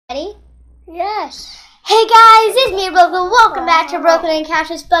Ready? Yes. Hey guys, it's me, Brooklyn. Welcome back to Brooklyn and Kash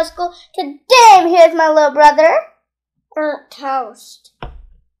Brooklyn. Today I'm here with my little brother, Burnt toast.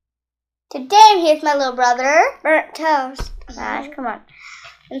 Today I'm here with my little brother, Burnt toast. Kash, come on.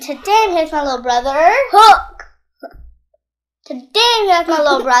 And today I'm here with my little brother, Hook. Today I'm here with my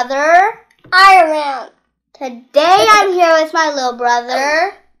little brother, Iron Man. Today I'm here with my little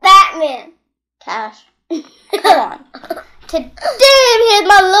brother, Batman. Kash. Come on. Today I'm here with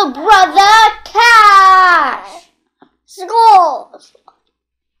my little brother, Kash. Skulls.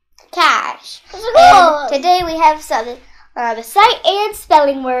 Cash. Skulls. And today we have some the sight and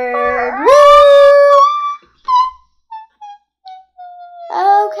spelling word. Woo!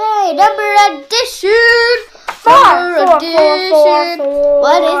 Okay, number addition. Four.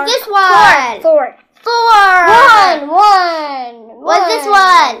 What is this one? Four. One. What's this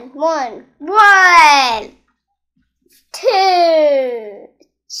one? One. 1, 2.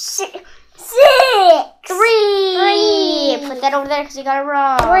 6. 3. Put that over there because you got it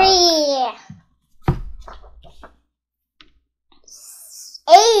wrong. 3.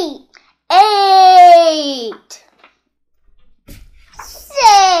 8.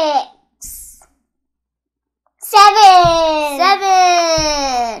 6.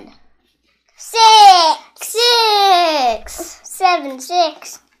 7. 7.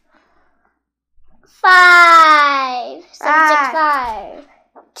 6. 5. 5.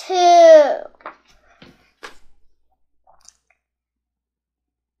 2.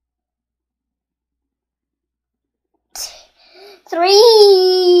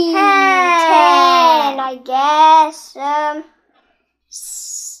 3. 10, I guess.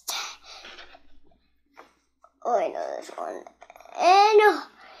 Oh, I know this one. And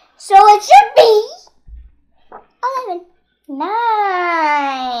so it should be 11.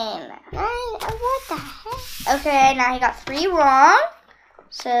 9. What the heck? Okay, now he got 3 wrong.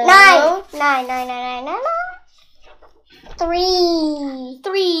 So 9. 3.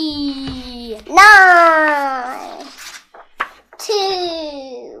 9.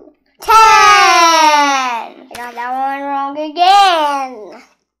 2. 10. I got that one wrong again.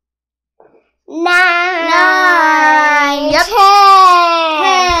 9. Yep.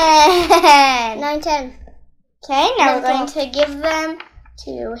 10. 9, 10. Okay, now we're going to give them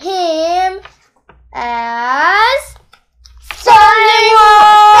to him as spelling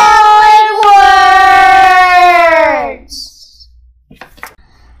words.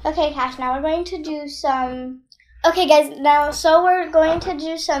 Okay, Kash, now we're going to do some. Okay, guys, so we're going to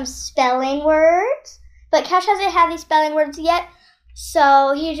do some spelling words. But Kash hasn't had these spelling words yet,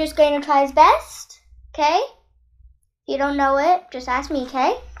 so he's just going to try his best. Okay? If you don't know it, just ask me,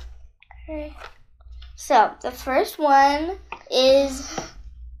 okay? Okay. So, the first one is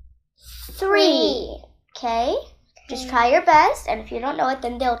 3. Okay? Just try your best, and if you don't know it,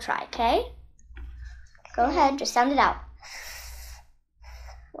 then they'll try, okay? Go ahead, just sound it out.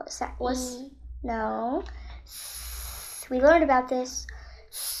 What's that? No. We learned about this.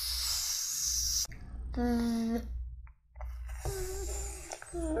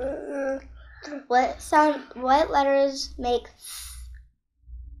 What letters make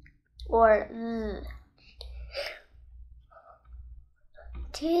or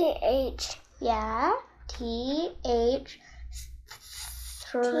TH. Yeah. TH.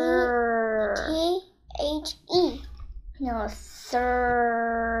 THE. No,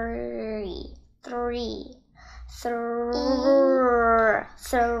 3. 3.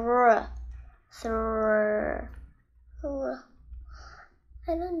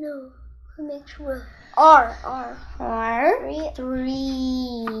 I don't know. Who makes R.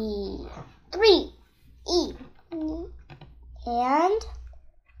 3. 3. E. And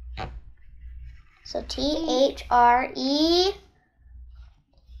so THRE.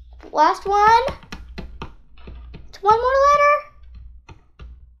 Last one. It's one more letter.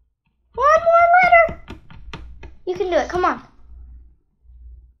 One more letter. You can do it. Come on.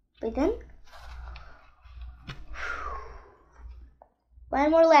 Breathe in.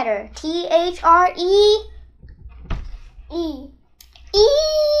 One more letter. THRE. E. E.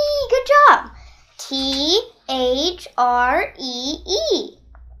 Good job. THREE.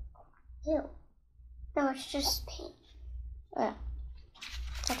 Ew. No, it's just paint. Yeah.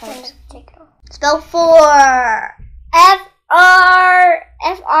 Okay. Take it off. Spell 4.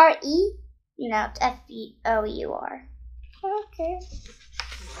 FRE. No, it's FOUR. Okay.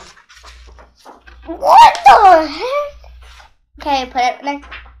 What the heck? Okay, put it next.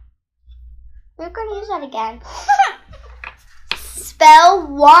 We're going to use that again. Spell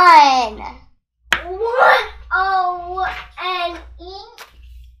 1. 1 O-N-E.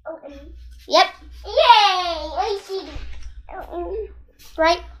 Yep. Yay! I see.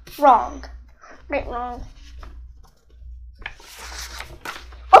 Right Wrong. Right, wrong.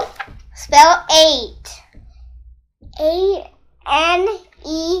 Oh. Spell 8. A-N-E-V-E.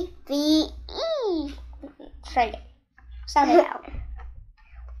 Try it. Sound it out.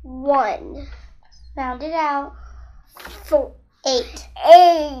 1. Sound it out. 4. 8.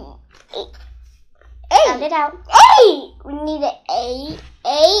 8. Sound it out. 8. We need an A.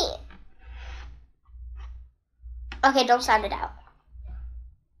 8. Okay, don't sound it out.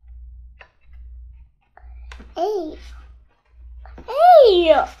 8.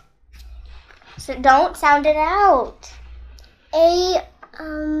 So don't sound it out.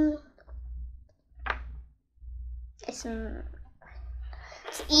 It's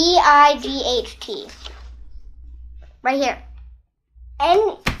E-I-G-H-T. Right here.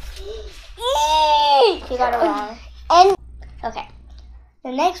 N. You got it wrong. N. Okay.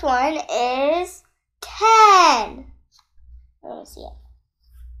 The next one is 10. Let me see it.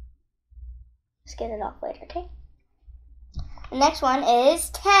 Let's get it off later, okay? The next one is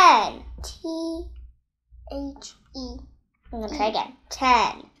 10. T-H-E. I'm going to try again.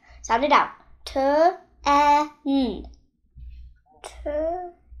 10. Sound it out. T-N.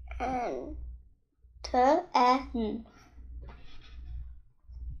 T-N. T-N.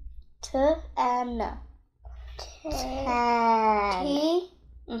 T-N. Ten. T.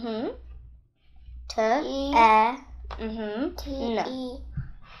 Mm-hmm. T-E-N.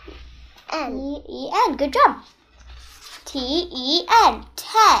 T-E-N. Good job. T-E-N.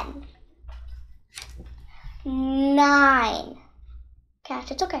 10. 9.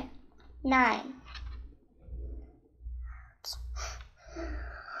 Cash, it's okay. 9.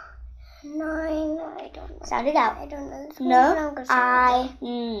 9. I don't know. Sound it out. I don't know. No.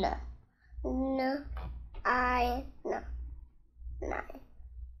 N. N. I. No. 9.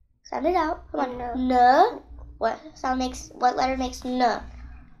 Sound it out. Come on. No. N. What letter makes N?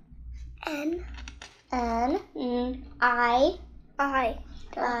 N. N. I. I.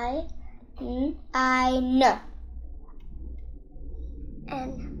 N. N.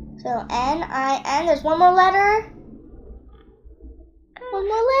 So N-I-N. There's one more letter. One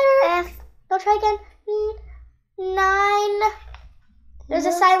more letter. F. No, try again. 9. There's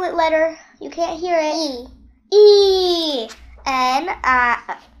a silent letter. You can't hear it. E. E.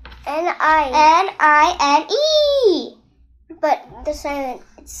 N-I. N-I-N-E. But it's silent,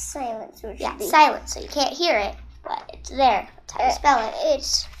 so it should be. Silent, so you can't hear it, but it's there. That's how you spell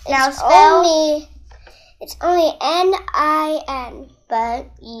it. It's only N-I-N. But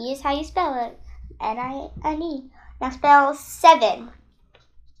E is how you spell it. N-I-N-E. Now spell 7.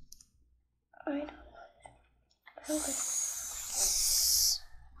 I don't know. S.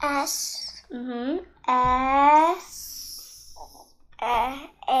 S.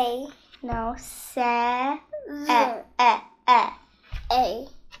 A. No. A.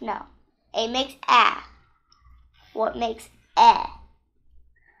 No. A makes A. What makes E?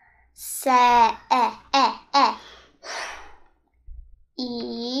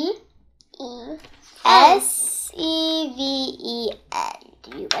 E. S-E-V-E-N.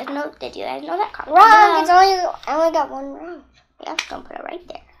 Did you guys know that? Wrong. I only got one wrong. Yeah, don't put it right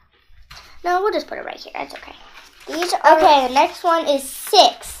there. No, we'll just put it right here. That's okay. These are Okay, the next one is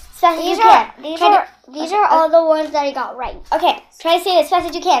 6. These are all the ones that I got right. Okay, try to say it as fast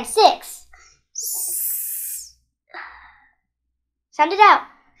as you can. 6. Sound it out.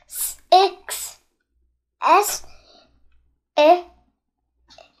 6. S.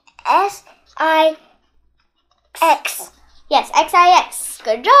 S-I-X. Yes, X-I-X.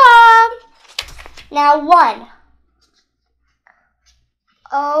 Good job. Now 1.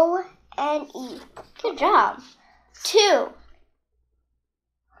 O-N-E. Good job. 2.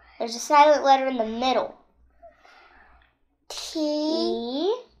 There's a silent letter in the middle.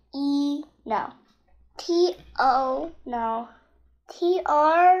 T-E. No. T-O. No.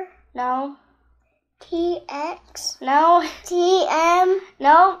 T-R. No. T-X. No. T-M.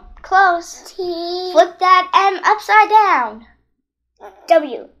 No. Close. T. Flip that M upside down.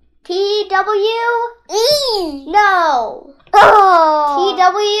 W. T-W. No. Oh.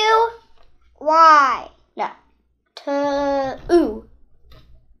 T-W. Y. No. T-U.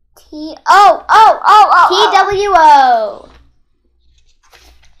 T-O. T-W-O.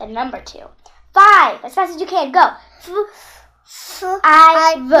 And number 2. 5. As fast as you can. Go.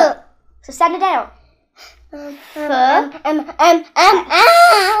 I-V. So sound it down.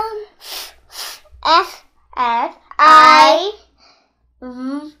 F. F. I.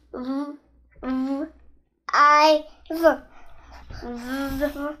 V. I.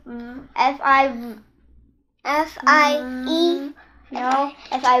 F-I-V. F-I-E. No.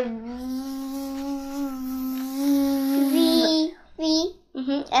 F-I-V. V.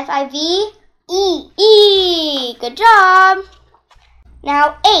 F-I-V-E. E. Good job.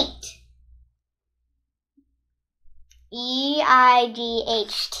 Now 8.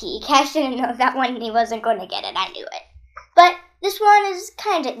 E-I-G-H-T. Kash didn't know that one. He wasn't going to get it. I knew it. But this one is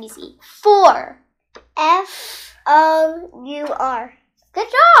kind of easy. 4. F-O-U-R. Good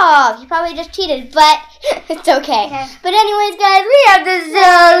job. You probably just cheated, but it's okay. But anyways, guys, we have the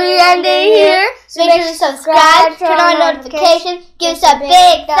Zoe ending here. So make sure to subscribe, turn on notifications, give us a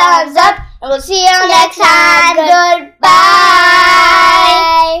big thumbs up, and we'll see you next time. Goodbye.